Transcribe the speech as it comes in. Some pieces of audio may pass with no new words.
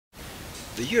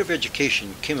The Year of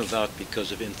Education came about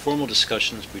because of informal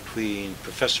discussions between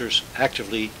professors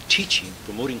actively teaching,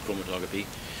 promoting chromatography,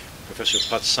 Professor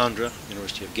Pat Sandra,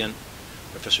 University of Ghent,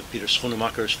 Professor Peter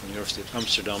Schoenemakers from the University of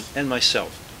Amsterdam, and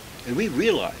myself. And we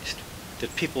realized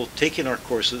that people taking our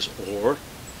courses or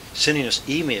sending us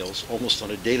emails almost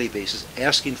on a daily basis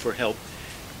asking for help,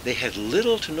 they had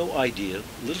little to no idea,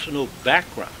 little to no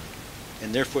background,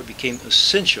 and therefore it became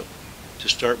essential to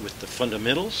start with the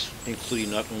fundamentals, including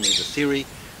not only the theory,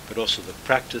 but also the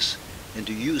practice, and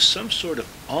to use some sort of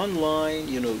online,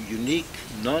 unique,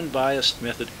 non-biased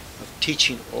method of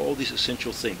teaching all these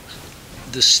essential things.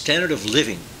 The standard of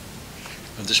living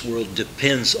of this world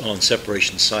depends on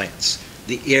separation science.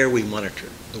 The air we monitor,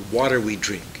 the water we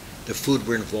drink, the food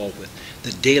we're involved with,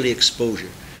 the daily exposure.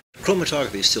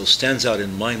 Chromatography still stands out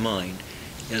in my mind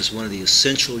as one of the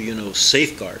essential,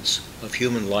 safeguards of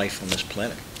human life on this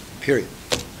planet, period.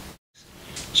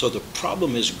 So the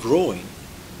problem is growing,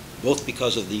 both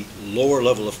because of the lower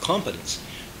level of competence,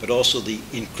 but also the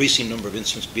increasing number of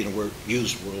instruments being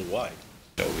used worldwide.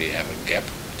 So we have a gap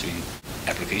between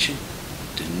application,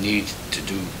 the need to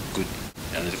do good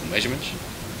analytical measurements,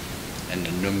 and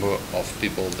the number of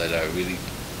people that are really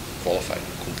qualified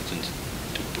and competent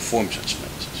to perform such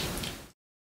analysis.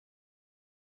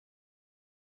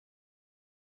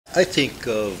 I think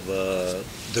of the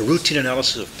routine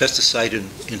analysis of pesticide in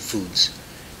foods.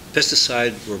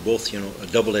 Pesticides were both, a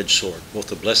double-edged sword,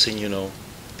 both a blessing,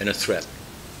 and a threat.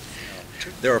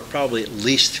 There are probably at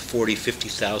least 40,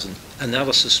 50,000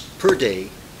 analysis per day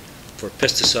for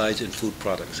pesticides in food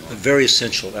products, a very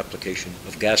essential application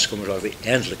of gas chromatography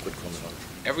and liquid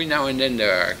chromatography. Every now and then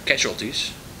there are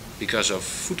casualties because of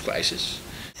food crisis.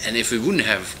 And if we wouldn't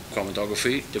have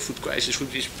chromatography, the food crisis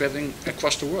would be spreading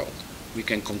across the world. We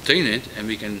can contain it and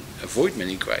we can avoid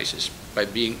many crises by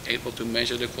being able to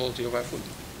measure the quality of our food.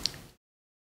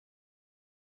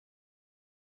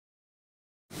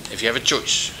 If you have a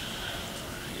choice,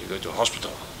 you go to a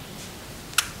hospital.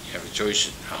 You have a choice,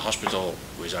 a hospital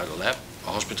without a lab,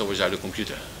 a hospital without a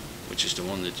computer, which is the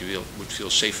one that you would feel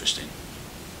safest in.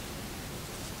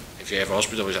 If you have a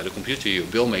hospital without a computer, your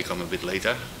bill may come a bit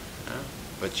later,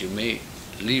 but you may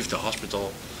leave the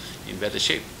hospital in better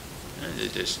shape.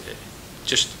 It is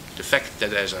just the fact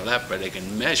that there's a lab where they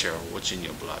can measure what's in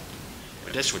your blood.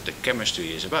 But that's what the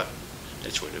chemistry is about.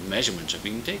 That's where the measurements are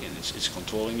being taken. It's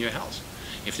controlling your health.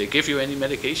 If they give you any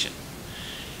medication,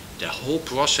 the whole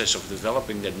process of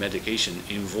developing that medication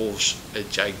involves a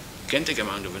gigantic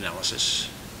amount of analysis,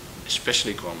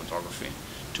 especially chromatography,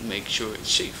 to make sure it's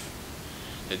safe.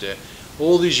 That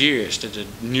all these years that a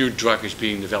new drug is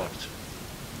being developed,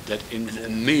 that in an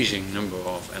amazing number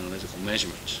of analytical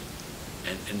measurements.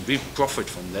 And we profit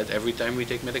from that every time we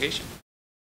take medication.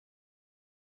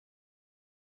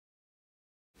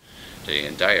 The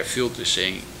entire field is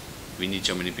saying, we need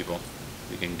so many people,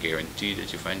 we can guarantee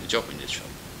that you find a job in this field.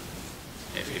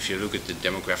 If you look at the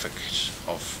demographics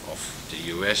of the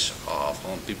US,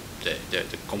 of people,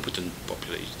 the competent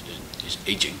population is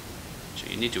aging. So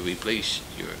you need to replace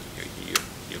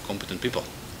your competent people.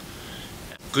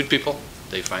 Good people,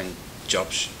 they find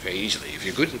jobs very easily. If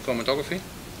you're good at chromatography,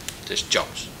 there's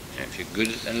jobs. And if you're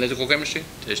good at analytical chemistry,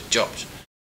 there's jobs.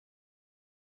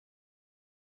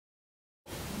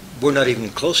 We're not even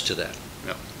close to that.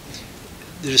 No.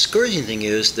 The discouraging thing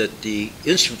is that the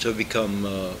instruments have become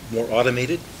more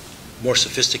automated, more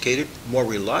sophisticated, more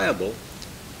reliable,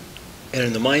 and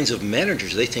in the minds of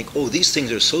managers, they think, oh, these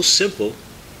things are so simple,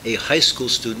 a high school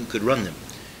student could run them.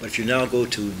 But if you now go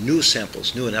to new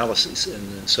samples, new analyses,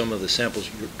 and some of the samples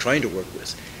you're trying to work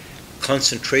with,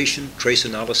 concentration, trace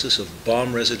analysis of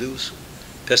bomb residues,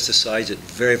 pesticides at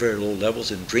very, very low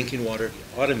levels in drinking water,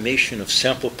 automation of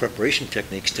sample preparation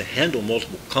techniques to handle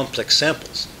multiple complex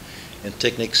samples, and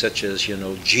techniques such as,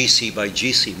 GC by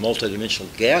GC,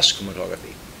 multidimensional gas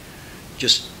chromatography,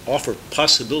 just offer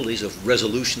possibilities of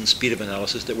resolution, speed of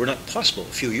analysis that were not possible a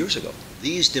few years ago.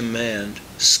 These demand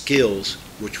skills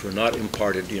which were not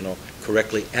imparted,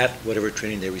 correctly at whatever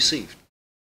training they received.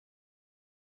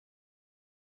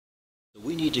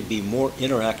 We need to be more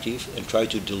interactive and try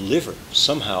to deliver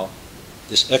somehow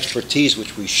this expertise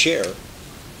which we share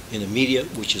in a media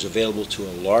which is available to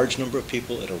a large number of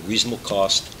people at a reasonable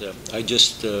cost. I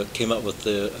just came out with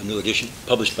a new edition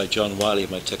published by John Wiley of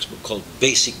my textbook called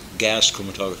Basic Gas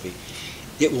Chromatography.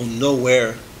 It will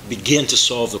nowhere begin to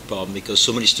solve the problem because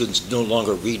so many students no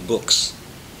longer read books.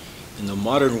 In the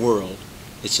modern world,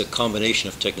 it's a combination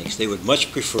of techniques. They would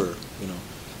much prefer,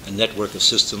 a network of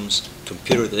systems,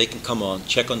 computer that they can come on,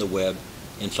 check on the web,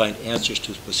 and find answers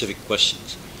to specific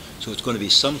questions. So it's going to be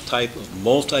some type of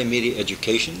multimedia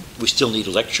education. We still need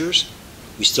lectures.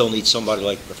 We still need somebody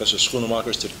like Professor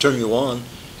Schoenemakers to turn you on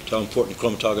to how important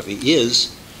chromatography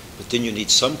is, but then you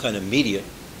need some kind of media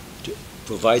to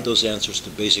provide those answers to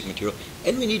basic material.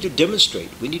 And we need to demonstrate.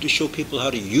 We need to show people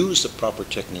how to use the proper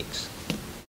techniques.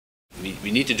 We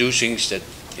need to do things that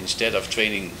instead of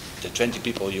training the 20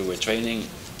 people you were training,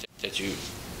 that you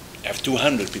have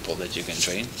 200 people that you can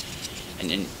train. And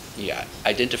then you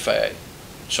identify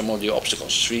some of the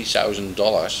obstacles.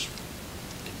 $3,000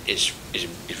 is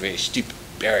a very steep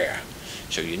barrier.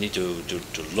 So you need to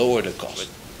lower the cost.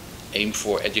 Aim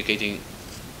for educating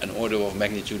an order of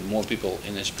magnitude more people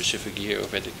in a specific year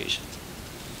of education.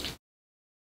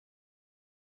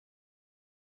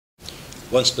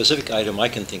 One specific item I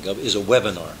can think of is a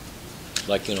webinar,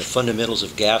 like, fundamentals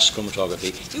of gas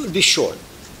chromatography. It would be short,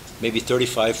 maybe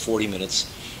 35, 40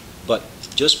 minutes, but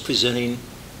just presenting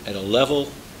at a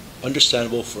level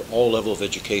understandable for all level of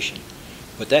education.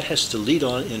 But that has to lead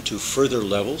on into further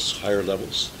levels, higher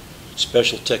levels,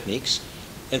 special techniques,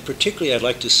 and particularly I'd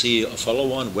like to see a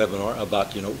follow-on webinar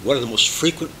about, what are the most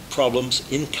frequent problems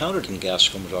encountered in gas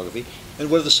chromatography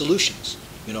and what are the solutions.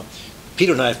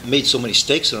 Peter and I have made so many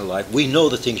mistakes in our life, we know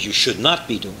the things you should not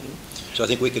be doing. So I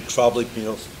think we could probably,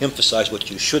 emphasize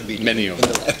what you should be doing. Many of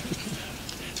them.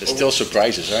 There's still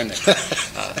surprises, aren't there?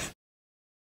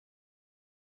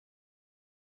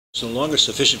 It's no longer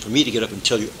sufficient for me to get up and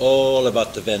tell you all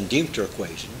about the Van Deemter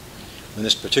equation. When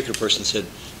this particular person said,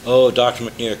 "Oh, Dr.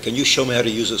 McNair, can you show me how to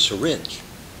use a syringe?"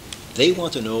 They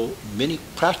want to know many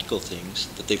practical things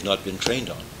that they've not been trained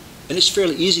on. And it's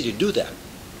fairly easy to do that.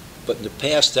 But in the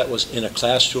past, that was in a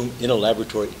classroom, in a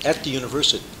laboratory, at the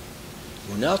university.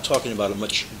 We're now talking about a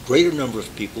much greater number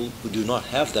of people who do not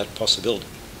have that possibility.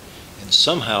 And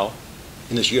somehow,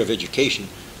 in this year of education,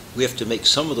 we have to make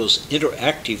some of those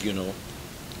interactive,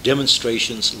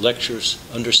 demonstrations, lectures,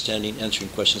 understanding, answering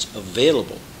questions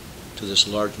available to this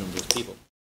large number of people.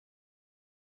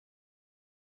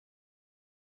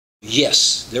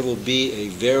 Yes, there will be a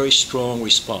very strong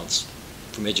response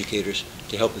from educators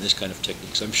to help in this kind of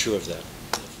techniques. I'm sure of that.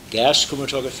 Gas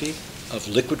chromatography, of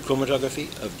liquid chromatography,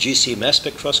 of GC mass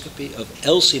spectroscopy, of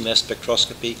LC mass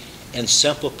spectroscopy, and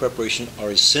sample preparation are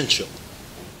essential.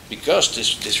 Because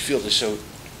this field is so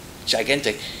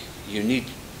gigantic, you need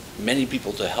many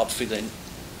people to help fill in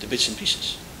the bits and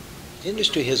pieces.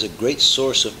 Industry has a great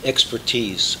source of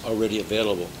expertise already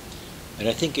available. And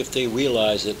I think if they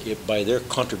realize that by their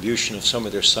contribution of some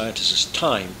of their scientists'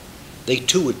 time, they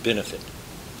too would benefit.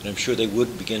 And I'm sure they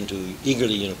would begin to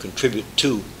eagerly contribute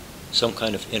to some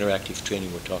kind of interactive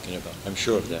training we're talking about. I'm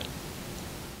sure of that.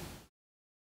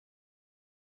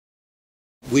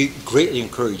 We greatly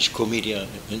encourage Comedia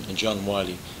and John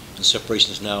Wiley and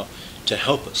Separations Now to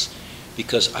help us,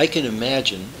 because I can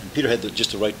imagine, and Peter had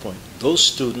just the right point, those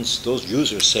students, those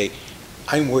users say,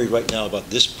 "I'm worried right now about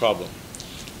this problem."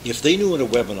 If they knew in a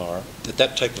webinar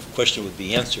that type of question would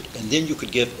be answered, and then you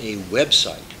could give a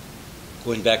website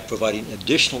going back providing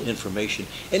additional information,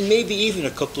 and maybe even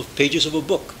a couple of pages of a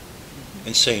book,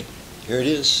 and saying, "Here it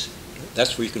is,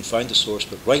 that's where you can find the source,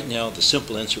 but right now the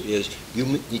simple answer is you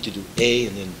need to do A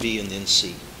and then B and then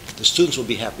C." The students will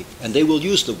be happy, and they will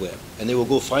use the web, and they will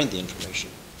go find the information.